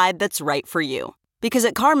find a ride that's right for you. Because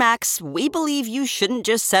at CarMax, we believe you shouldn't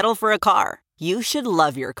just settle for a car. You should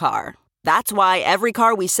love your car. That's why every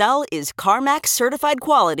car we sell is CarMax certified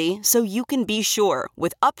quality, so you can be sure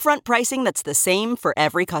with upfront pricing that's the same for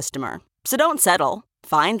every customer. So don't settle.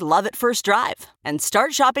 Find love at first drive and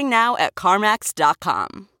start shopping now at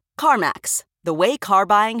CarMax.com. CarMax, the way car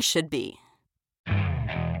buying should be.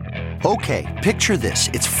 Okay, picture this.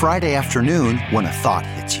 It's Friday afternoon when a thought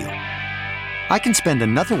hits you. I can spend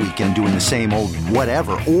another weekend doing the same old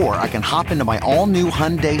whatever, or I can hop into my all-new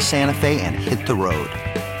Hyundai Santa Fe and hit the road.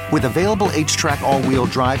 With available H-Track all-wheel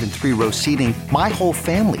drive and 3-row seating, my whole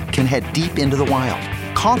family can head deep into the wild.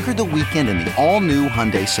 Conquer the weekend in the all-new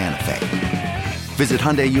Hyundai Santa Fe. Visit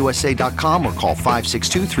HyundaiUSA.com or call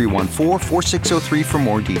 562-314-4603 for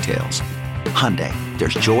more details. Hyundai,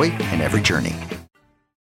 there's joy in every journey.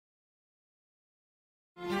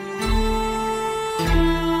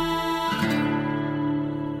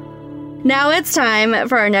 Now it's time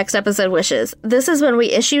for our next episode wishes. This is when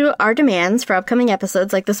we issue our demands for upcoming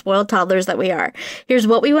episodes like the spoiled toddlers that we are. Here's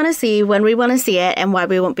what we want to see, when we want to see it, and why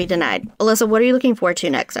we won't be denied. Alyssa, what are you looking forward to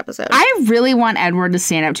next episode? I really want Edward to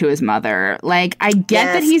stand up to his mother. Like, I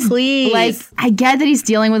get that he's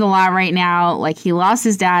dealing with a lot right now. Like, he lost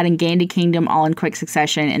his dad and gained a kingdom all in quick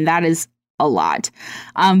succession, and that is a lot.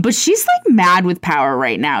 But she's like mad with power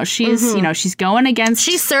right now. She's, you know, she's going against.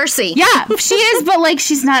 She's Cersei. Yeah, she is, but like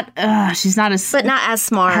she's not as. But not as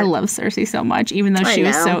smart. I love Cersei so much, even though she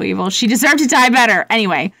was so evil. She deserved to die better.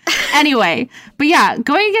 Anyway. But yeah,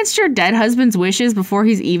 going against your dead husband's wishes before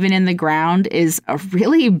he's even in the ground is a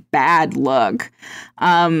really bad look.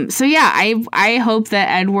 So yeah, I hope that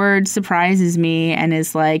Edward surprises me and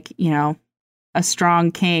is like, you know, a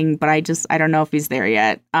strong king, but I don't know if he's there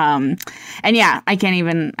yet. And yeah, I can't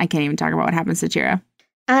even talk about what happens to Chira.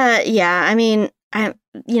 Yeah, I mean,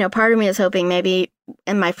 part of me is hoping maybe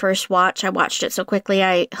in my first watch, I watched it so quickly,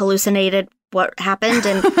 I hallucinated what happened,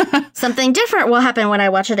 and something different will happen when I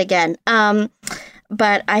watch it again.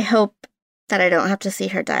 But I hope that I don't have to see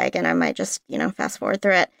her die again. I might just, fast forward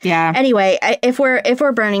through it. Yeah. Anyway, if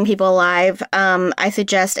we're burning people alive, I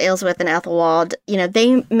suggest Aelswith and Ethelwald.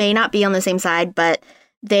 They may not be on the same side, but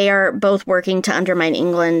they are both working to undermine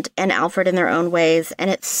England and Alfred in their own ways, and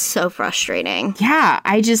it's so frustrating. Yeah,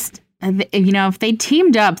 if they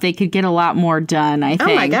teamed up, they could get a lot more done, I think.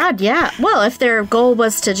 Oh my God, yeah. Well, if their goal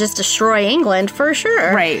was to just destroy England, for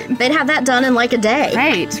sure. Right. They'd have that done in like a day.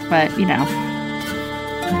 Right, but,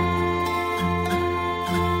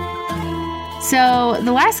 So,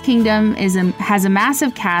 The Last Kingdom has a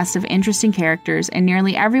massive cast of interesting characters, and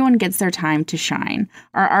nearly everyone gets their time to shine.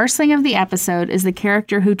 Our Arsling of the episode is the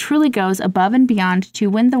character who truly goes above and beyond to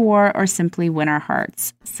win the war or simply win our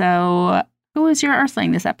hearts. So, who is your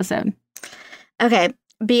Arsling this episode? Okay,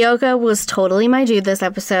 Beocca was totally my dude this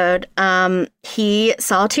episode. He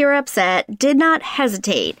saw Tyr upset, did not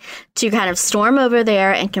hesitate to kind of storm over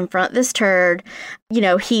there and confront this turd.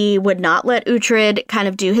 He would not let Uhtred kind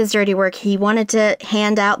of do his dirty work. He wanted to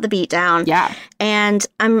hand out the beatdown. Yeah. And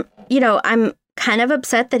I'm kind of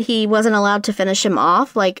upset that he wasn't allowed to finish him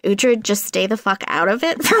off. Like, Uhtred, just stay the fuck out of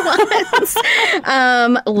it for once.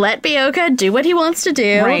 Let Beocca do what he wants to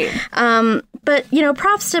do. Right. But,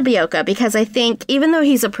 props to Beocca, because I think even though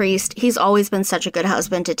he's a priest, he's always been such a good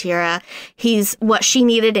husband to Tira. He's what she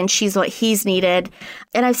needed and she's what he's needed.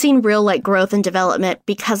 And I've seen real growth and development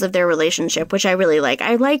because of their relationship, which I really like.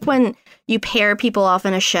 I like when you pair people off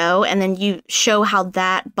in a show and then you show how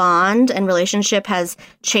that bond and relationship has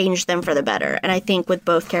changed them for the better. And I think with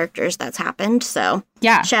both characters that's happened. So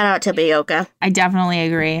yeah, shout out to Beocca. I definitely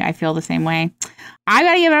agree. I feel the same way. I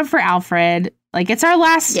got to give it up for Alfred. It's our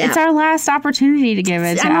last opportunity to give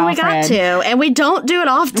it to Alfred. We got to, and we don't do it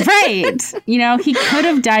often. Right. He could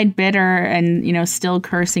have died bitter and, still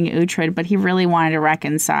cursing Uhtred, but he really wanted to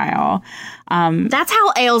reconcile. That's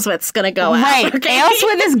how Aelswith's going to go out. Right. Okay?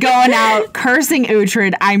 Aelswith is going out cursing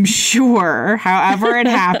Uhtred, I'm sure, however it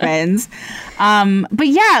happens. But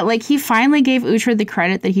yeah, he finally gave Uhtred the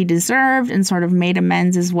credit that he deserved and sort of made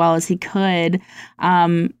amends as well as he could.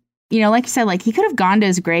 Like you said, he could have gone to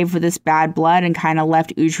his grave with this bad blood and kind of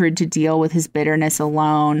left Uhtred to deal with his bitterness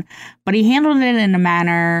alone. But he handled it in a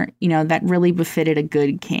manner, that really befitted a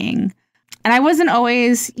good king. And I wasn't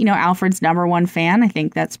always, Alfred's number one fan. I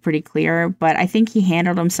think that's pretty clear. But I think he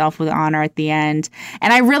handled himself with honor at the end.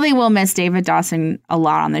 And I really will miss David Dawson a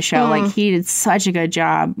lot on the show. He did such a good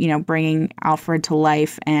job, bringing Alfred to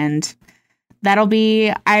life. And that'll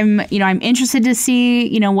be, I'm interested to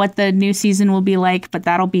see, what the new season will be like, but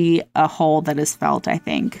that'll be a hole that is felt, I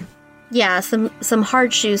think. Yeah, some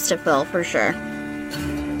hard shoes to fill for sure.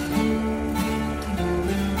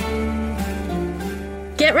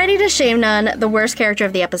 Get ready to shame none the worst character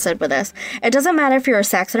of the episode with us. It doesn't matter if you're a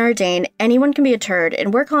Saxon or a Dane, anyone can be a turd,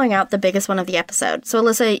 and we're calling out the biggest one of the episode. So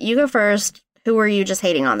Alyssa, you go first. Who were you just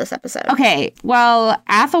hating on this episode? Okay, well,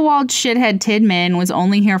 Athelwald shithead Tidman was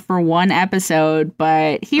only here for one episode,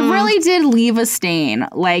 but he really did leave a stain.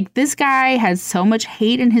 This guy has so much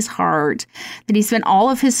hate in his heart that he spent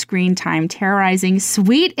all of his screen time terrorizing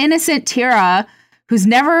sweet, innocent Tira, who's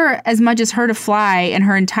never as much as heard a fly in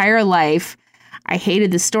her entire life. I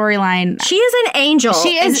hated the storyline. She is an angel.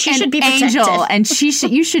 She is she should be protected. Angel, and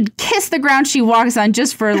you should kiss the ground she walks on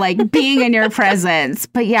just for being in your presence.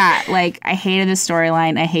 But yeah, I hated the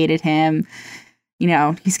storyline. I hated him.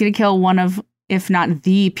 He's gonna kill one of, if not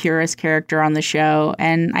the purest character on the show,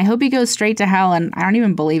 and I hope he goes straight to hell. And I don't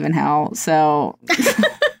even believe in hell, so.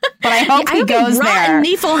 But I hope he goes there. In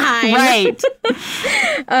Niflheim. Right.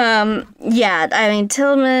 Yeah. I mean,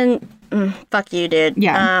 Tillman. Fuck you, dude.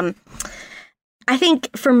 Yeah. I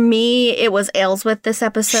think for me, it was Aelswith this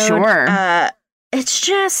episode. Sure. It's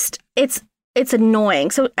just, it's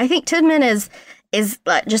annoying. So I think Tidman is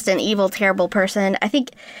just an evil, terrible person. I think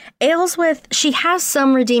Aelswith, she has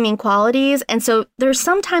some redeeming qualities. And so there's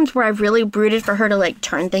some times where I've really brooded for her to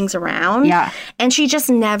turn things around. Yeah. And she just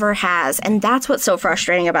never has. And that's what's so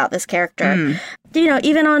frustrating about this character.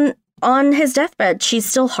 Even on his deathbed, she's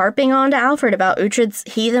still harping on to Alfred about Uhtred's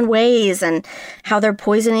heathen ways and how they're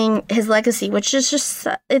poisoning his legacy, which is just,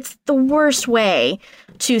 it's the worst way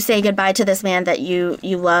to say goodbye to this man that you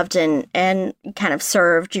loved and kind of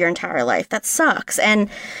served your entire life. That sucks. And,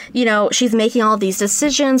 she's making all these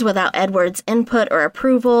decisions without Edward's input or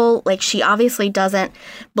approval. She obviously doesn't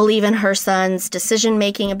believe in her son's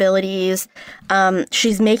decision-making abilities.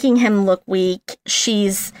 She's making him look weak.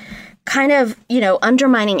 She's kind of,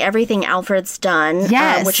 undermining everything Alfred's done,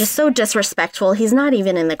 which is so disrespectful. He's not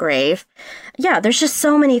even in the grave. Yeah, there's just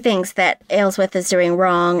so many things that Aelswith is doing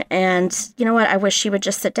wrong. And you know what? I wish she would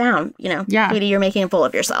just sit down. Katie, you're making a fool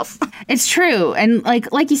of yourself. It's true. And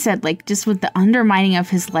like you said, just with the undermining of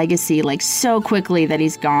his legacy, so quickly that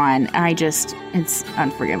he's gone, it's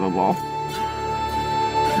unforgivable.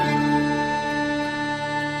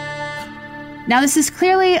 Now, this is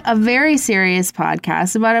clearly a very serious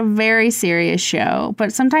podcast about a very serious show,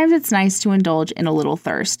 but sometimes it's nice to indulge in a little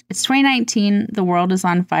thirst. It's 2019, the world is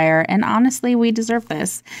on fire, and honestly, we deserve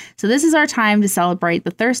this. So this is our time to celebrate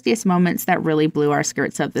the thirstiest moments that really blew our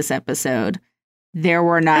skirts up this episode. There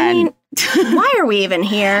were none. I mean, why are we even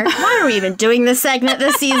here? Why are we even doing this segment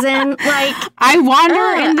this season? I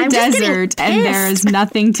wander in the desert and there is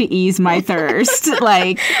nothing to ease my thirst.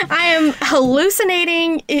 I am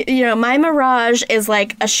hallucinating. My mirage is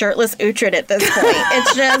like a shirtless Uhtred at this point.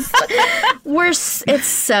 It's just, it's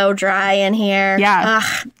so dry in here. Yeah.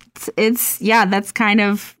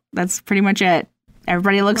 That's pretty much it.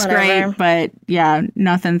 Everybody looks great, but yeah,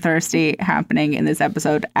 nothing thirsty happening in this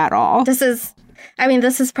episode at all. This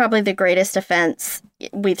is probably the greatest offense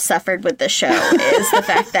we've suffered with this show is the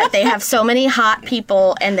fact that they have so many hot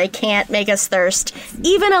people and they can't make us thirst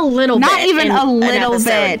even a little bit. Not even a little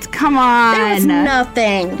bit. Come on. There was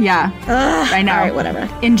nothing. Yeah. Ugh. I know. All right, whatever.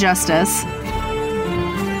 Injustice.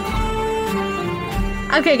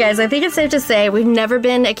 Okay, guys, I think it's safe to say we've never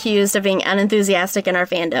been accused of being unenthusiastic in our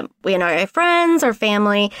fandom. We know our friends, our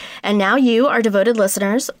family, and now you, our devoted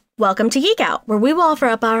listeners. Welcome to Geek Out, where we will offer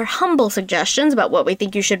up our humble suggestions about what we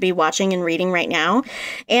think you should be watching and reading right now.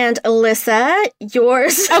 And Alyssa,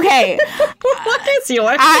 yours. Okay. What is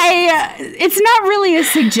yours? It's not really a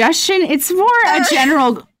suggestion. It's more a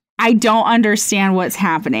general... I don't understand what's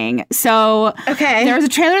happening. So there was a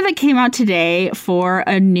trailer that came out today for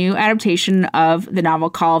a new adaptation of the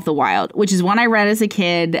novel Call of the Wild, which is one I read as a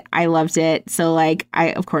kid. I loved it. So like,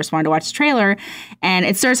 I, of course, wanted to watch the trailer. And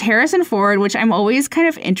it stars Harrison Ford, which I'm always kind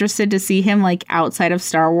of interested to see him like outside of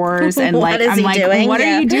Star Wars. And like, I'm like, doing? What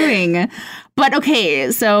are you doing? But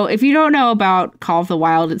okay, so if you don't know about Call of the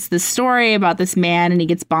Wild, it's this story about this man and he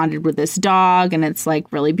gets bonded with this dog and it's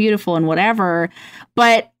like really beautiful and whatever.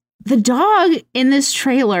 But the dog in this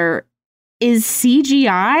trailer is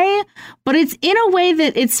CGI, but it's in a way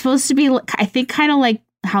that it's supposed to be, I think, kind of like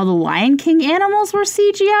how the Lion King animals were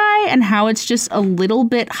CGI and how it's just a little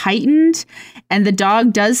bit heightened. And the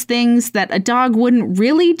dog does things that a dog wouldn't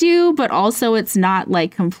really do, but also it's not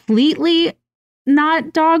like completely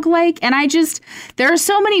not dog-like. And there are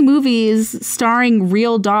so many movies starring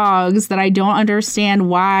real dogs that I don't understand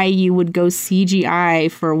why you would go CGI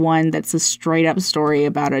for one that's a straight up story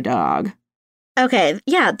about a dog. Okay,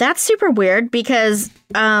 yeah, that's super weird because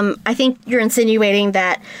I think you're insinuating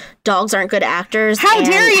that dogs aren't good actors. How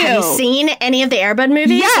dare you? Have you seen any of the Air Bud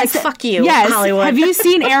movies? Yes. Like, fuck you, yes. Hollywood. Have you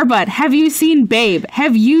seen Air Bud? Have you seen Babe?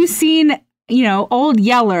 Have you seen... Old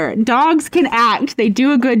Yeller. Dogs can act. They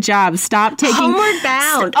do a good job. Stop taking... Homeward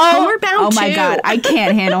Bound. Homeward Bound, oh my God. I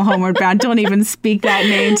can't handle Homeward Bound. Don't even speak that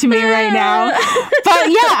name to me right now. But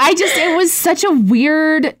yeah, it was such a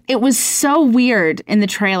weird... It was so weird in the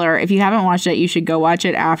trailer. If you haven't watched it, you should go watch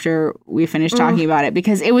it after we finish talking about it.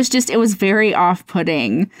 Because it was very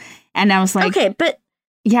off-putting. And I was like... Okay, but...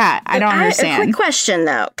 Yeah, I don't understand. A quick question,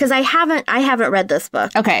 though. Because I haven't read this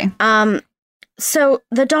book. Okay. So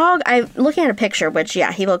the dog, I'm looking at a picture, which,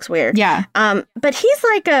 yeah, he looks weird. Yeah. But he's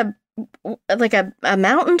like a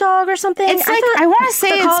mountain dog or something. It's like, I want to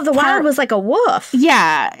say Call of the Wild was like a wolf.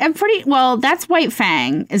 Yeah. That's White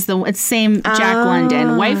Fang it's same Jack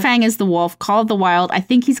London. White Fang is the wolf. Call of the Wild, I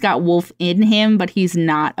think he's got wolf in him, but he's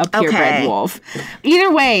not a purebred wolf.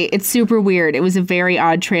 Either way, it's super weird. It was a very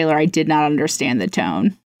odd trailer. I did not understand the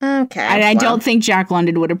tone. Okay. And I don't think Jack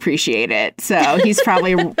London would appreciate it. So he's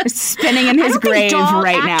probably spinning in his grave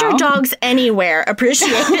right now. Actor dogs anywhere appreciate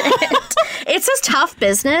it. It's a tough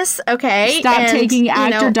business, okay? Stop taking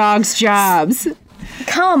actor dogs' jobs.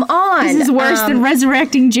 Come on. This is worse than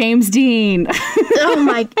resurrecting James Dean. Oh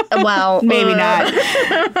my, well. Maybe not.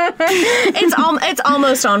 It's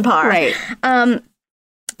almost on par. Right.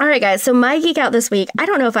 All right, guys, so my Geek Out this week, I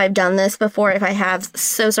don't know if I've done this before. If I have,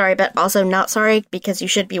 so sorry, but also not sorry, because you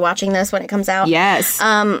should be watching this when it comes out. Yes.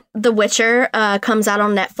 The Witcher comes out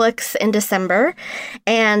on Netflix in December,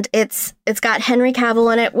 and it's got Henry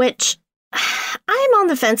Cavill in it, which I'm on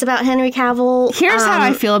the fence about Henry Cavill. Here's how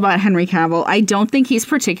I feel about Henry Cavill. I don't think he's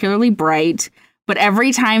particularly bright, but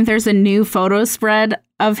every time there's a new photo spread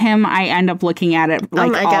of him, I end up looking at it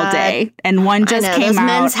all day. And one just came out.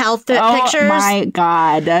 Men's health pictures. Oh my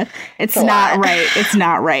God. It's not right. It's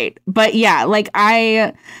not right. But yeah, like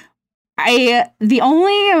the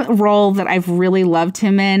only role that I've really loved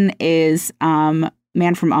him in is Man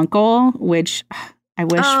from U.N.C.L.E., which I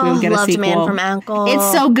wish we would get a sequel. Man from U.N.C.L.E.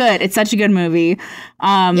 It's so good. It's such a good movie.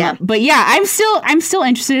 But yeah, I'm still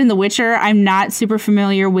interested in The Witcher. I'm not super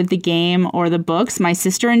familiar with the game or the books. My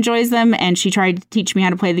sister enjoys them, and she tried to teach me how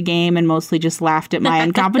to play the game and mostly just laughed at my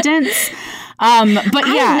incompetence. But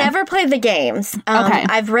yeah, I've never played the games. Okay.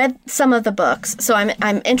 I've read some of the books, so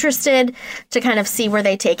I'm interested to kind of see where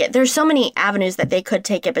they take it. There's so many avenues that they could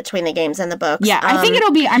take it between the games and the books. Yeah, I think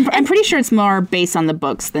it'll be. I'm pretty sure it's more based on the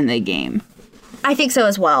books than the game. I think so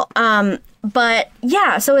as well. But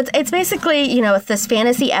yeah, so it's basically, it's this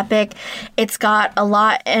fantasy epic. It's got a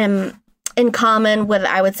lot in common with,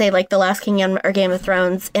 I would say, like The Last Kingdom or Game of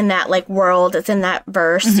Thrones in that like world. It's in that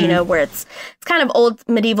verse, where it's kind of old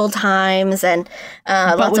medieval times and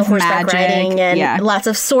lots of horseback riding and lots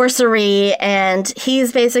of sorcery. And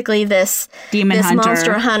he's basically this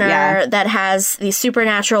monster hunter that has these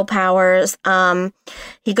supernatural powers.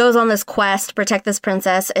 He goes on this quest to protect this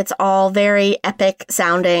princess. It's all very epic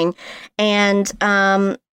sounding. And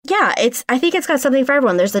I think it's got something for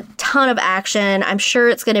everyone. There's a ton of action. I'm sure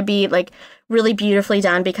it's going to be like really beautifully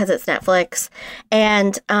done because it's Netflix.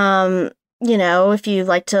 And you know, if you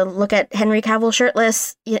like to look at Henry Cavill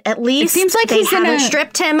shirtless, at least it seems like they haven't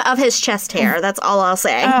stripped him of his chest hair. That's all I'll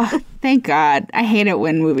say. Oh, thank God. I hate it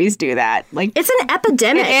when movies do that. Like, it's an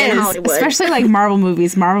epidemic in Hollywood. Especially like Marvel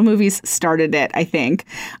movies. Marvel movies started it, I think.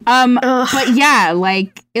 But yeah,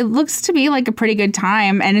 like it looks to be like a pretty good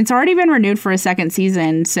time, and it's already been renewed for a second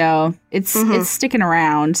season, so it's sticking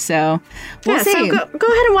around. So we'll see. So go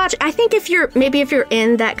ahead and watch. I think if you're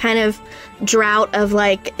in that kind of drought of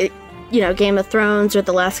like, you know, Game of Thrones or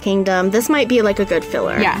The Last Kingdom, this might be like a good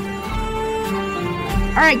filler. Yeah.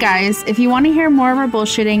 All right, guys, if you want to hear more of our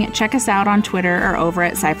bullshitting, check us out on Twitter or over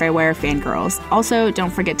at Sci-Fi Wire Fangirls. Also, don't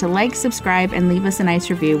forget to like, subscribe, and leave us a nice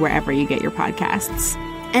review wherever you get your podcasts.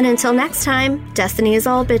 And until next time, Destiny is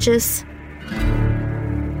all, bitches.